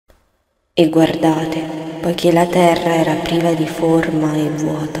E guardate, poiché la terra era priva di forma e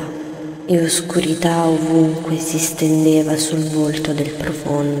vuota, e oscurità ovunque si stendeva sul volto del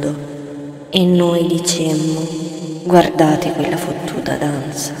profondo, e noi dicemmo: guardate quella fottuta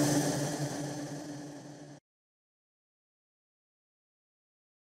danza.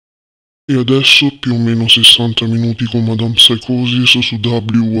 E adesso più o meno 60 minuti con Madame Psychosis su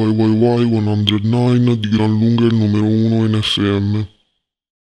WYYY 109, di gran lunga il numero 1 in FM.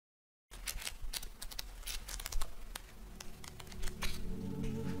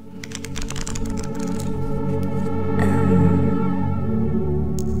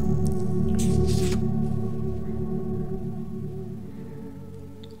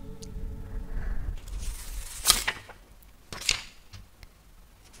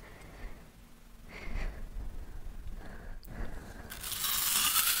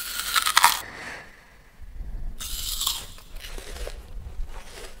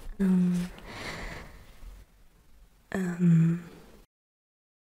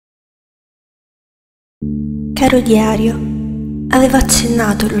 Caro diario, avevo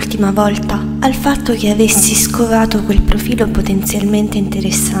accennato l'ultima volta al fatto che avessi scovato quel profilo potenzialmente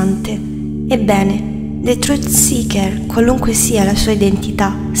interessante. Ebbene, The Truth Seeker, qualunque sia la sua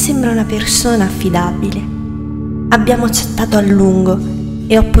identità, sembra una persona affidabile. Abbiamo chattato a lungo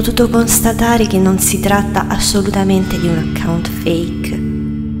e ho potuto constatare che non si tratta assolutamente di un account fake.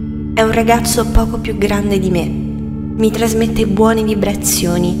 È un ragazzo poco più grande di me, mi trasmette buone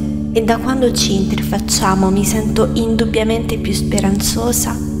vibrazioni e da quando ci interfacciamo mi sento indubbiamente più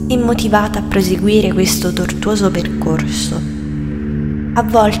speranzosa e motivata a proseguire questo tortuoso percorso. A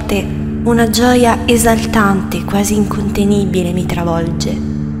volte una gioia esaltante, quasi incontenibile, mi travolge.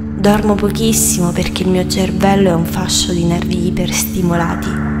 Dormo pochissimo perché il mio cervello è un fascio di nervi iperstimolati.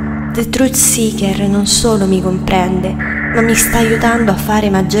 The Truth Seeker non solo mi comprende, ma mi sta aiutando a fare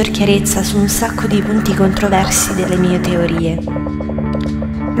maggior chiarezza su un sacco di punti controversi delle mie teorie.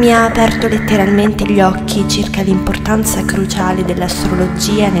 Mi ha aperto letteralmente gli occhi circa l'importanza cruciale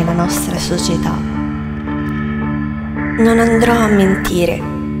dell'astrologia nella nostra società. Non andrò a mentire,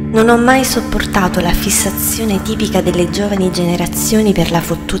 non ho mai sopportato la fissazione tipica delle giovani generazioni per la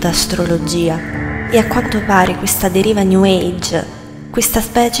fottuta astrologia e a quanto pare questa deriva New Age, questa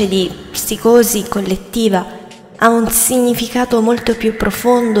specie di psicosi collettiva, ha un significato molto più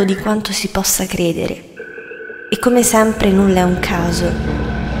profondo di quanto si possa credere. E come sempre nulla è un caso.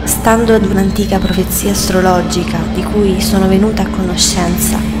 Stando ad un'antica profezia astrologica di cui sono venuta a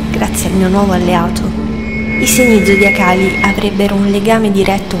conoscenza grazie al mio nuovo alleato, i segni zodiacali avrebbero un legame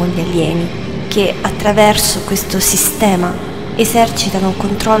diretto con gli alieni che, attraverso questo sistema, esercitano un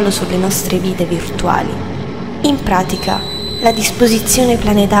controllo sulle nostre vite virtuali. In pratica, la disposizione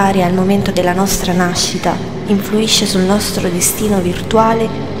planetaria al momento della nostra nascita influisce sul nostro destino virtuale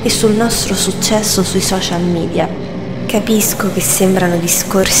e sul nostro successo sui social media. Capisco che sembrano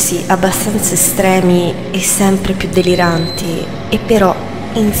discorsi abbastanza estremi e sempre più deliranti, e però,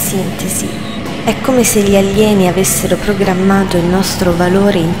 in sintesi, è come se gli alieni avessero programmato il nostro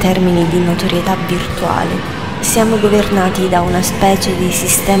valore in termini di notorietà virtuale. Siamo governati da una specie di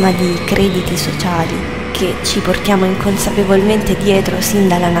sistema di crediti sociali che ci portiamo inconsapevolmente dietro sin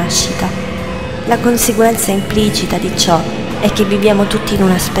dalla nascita. La conseguenza implicita di ciò è che viviamo tutti in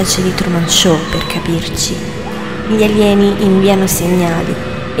una specie di Truman Show, per capirci. Gli alieni inviano segnali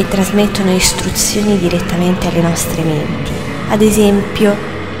e trasmettono istruzioni direttamente alle nostre menti. Ad esempio,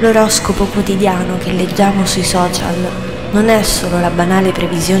 l'oroscopo quotidiano che leggiamo sui social non è solo la banale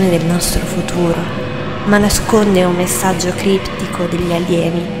previsione del nostro futuro, ma nasconde un messaggio criptico degli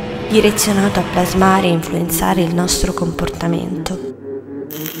alieni, direzionato a plasmare e influenzare il nostro comportamento.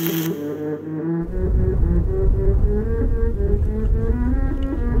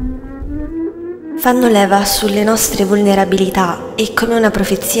 Fanno leva sulle nostre vulnerabilità e, come una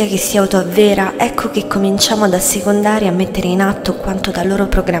profezia che si autoavvera, ecco che cominciamo ad assecondare e a mettere in atto quanto da loro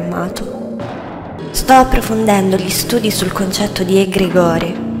programmato. Sto approfondendo gli studi sul concetto di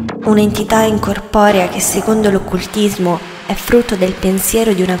egregore, un'entità incorporea che secondo l'occultismo è frutto del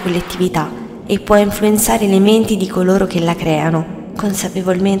pensiero di una collettività e può influenzare le menti di coloro che la creano,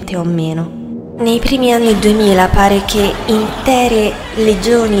 consapevolmente o meno. Nei primi anni 2000 pare che intere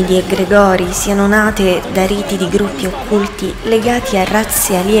legioni di egregori siano nate da riti di gruppi occulti legati a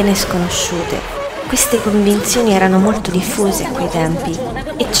razze aliene sconosciute. Queste convinzioni erano molto diffuse a quei tempi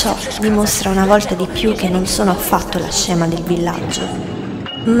e ciò dimostra una volta di più che non sono affatto la scema del villaggio.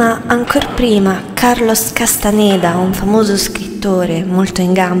 Ma ancor prima Carlos Castaneda, un famoso scrittore molto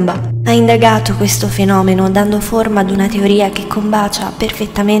in gamba, ha indagato questo fenomeno dando forma ad una teoria che combacia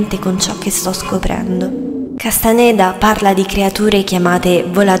perfettamente con ciò che sto scoprendo. Castaneda parla di creature chiamate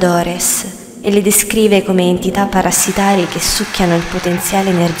voladores e le descrive come entità parassitarie che succhiano il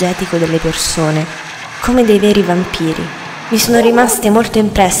potenziale energetico delle persone, come dei veri vampiri. Mi sono rimaste molto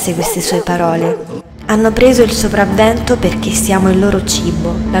impresse queste sue parole. Hanno preso il sopravvento perché siamo il loro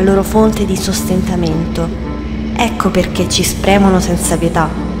cibo, la loro fonte di sostentamento. Ecco perché ci spremono senza pietà,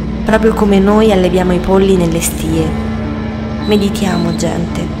 proprio come noi alleviamo i polli nelle stie. Meditiamo,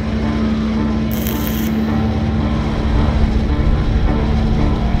 gente.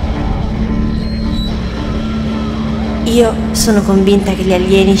 Io sono convinta che gli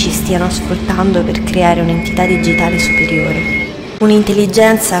alieni ci stiano sfruttando per creare un'entità digitale superiore,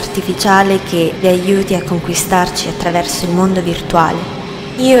 un'intelligenza artificiale che li aiuti a conquistarci attraverso il mondo virtuale.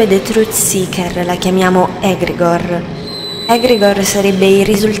 Io e The Truth Seeker la chiamiamo egregore. Egregore sarebbe il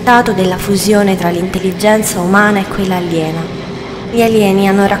risultato della fusione tra l'intelligenza umana e quella aliena. Gli alieni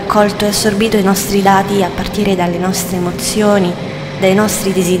hanno raccolto e assorbito i nostri dati a partire dalle nostre emozioni, dai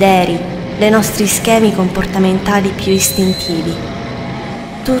nostri desideri, dai nostri schemi comportamentali più istintivi.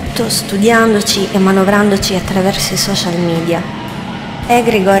 Tutto studiandoci e manovrandoci attraverso i social media.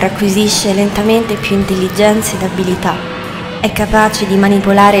 Egregore acquisisce lentamente più intelligenza ed abilità. È capace di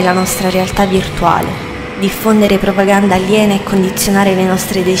manipolare la nostra realtà virtuale, diffondere propaganda aliena e condizionare le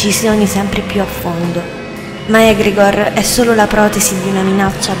nostre decisioni sempre più a fondo. Ma Egregore è solo la protesi di una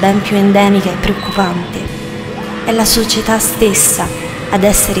minaccia ben più endemica e preoccupante. È la società stessa ad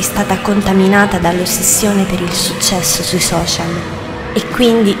essere stata contaminata dall'ossessione per il successo sui social e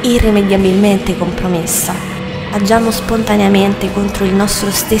quindi irrimediabilmente compromessa. Agiamo spontaneamente contro il nostro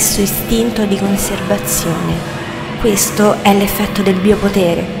stesso istinto di conservazione. Questo è l'effetto del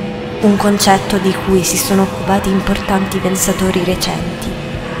biopotere, un concetto di cui si sono occupati importanti pensatori recenti.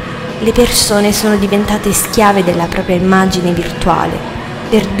 Le persone sono diventate schiave della propria immagine virtuale,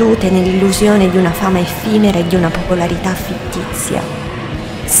 perdute nell'illusione di una fama effimera e di una popolarità fittizia.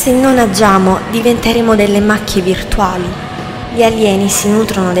 Se non agiamo, diventeremo delle macchie virtuali. Gli alieni si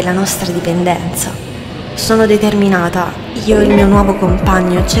nutrono della nostra dipendenza. Sono determinata, io e il mio nuovo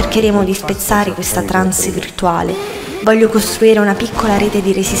compagno cercheremo di spezzare questa trance virtuale. Voglio costruire una piccola rete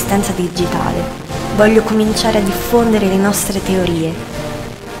di resistenza digitale. Voglio cominciare a diffondere le nostre teorie.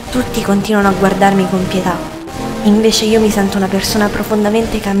 Tutti continuano a guardarmi con pietà. Invece io mi sento una persona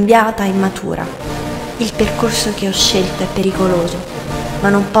profondamente cambiata e matura. Il percorso che ho scelto è pericoloso, ma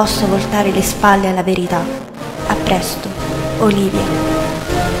non posso voltare le spalle alla verità. A presto, Olivia.